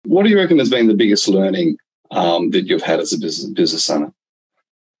what do you reckon has been the biggest learning that you've had as a business owner?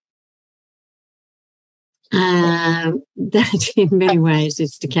 That in many ways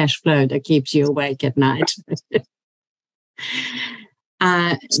it's the cash flow that keeps you awake at night.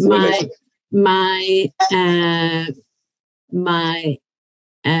 I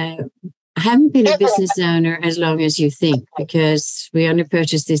haven't been a business owner as long as you think, because we only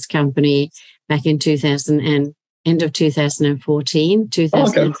purchased this company back in end of 2014,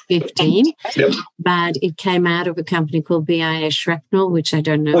 2015. Yep. But it came out of a company called BIS Shrapnel, which I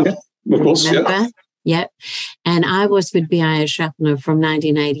don't know. Okay. Of course, remember. Yep. And I was with BIS Shrapnel from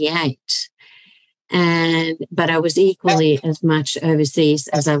 1988. But I was equally as much overseas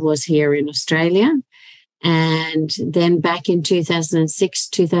as I was here in Australia. And then back in 2006,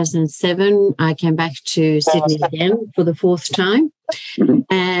 2007, I came back to Sydney again for the fourth time. Mm-hmm.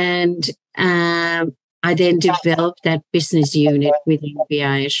 And I then developed that business unit within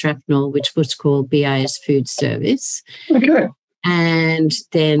BIS Shrapnel, which was called BIS Food Service. Okay. And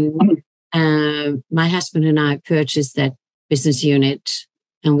then my husband and I purchased that business unit,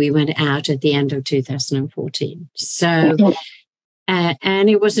 and we went out at the end of 2014. So, and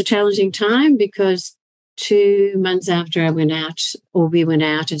it was a challenging time because 2 months after we went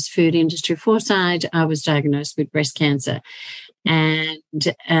out as food industry Foresight, I was diagnosed with breast cancer. And,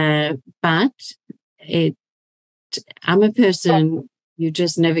 but I'm a person, you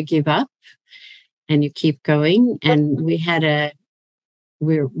just never give up and you keep going. And we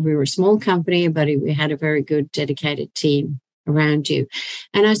were a small company, but we had a very good dedicated team around you.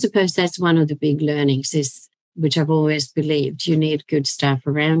 And I suppose that's one of the big learnings which I've always believed, you need good staff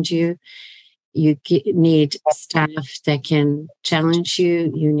around you. You need staff that can challenge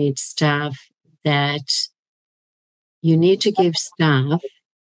you. You need staff that you need to give staff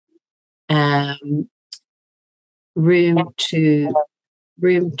room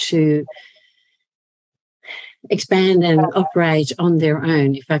to expand and operate on their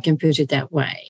own, if I can put it that way.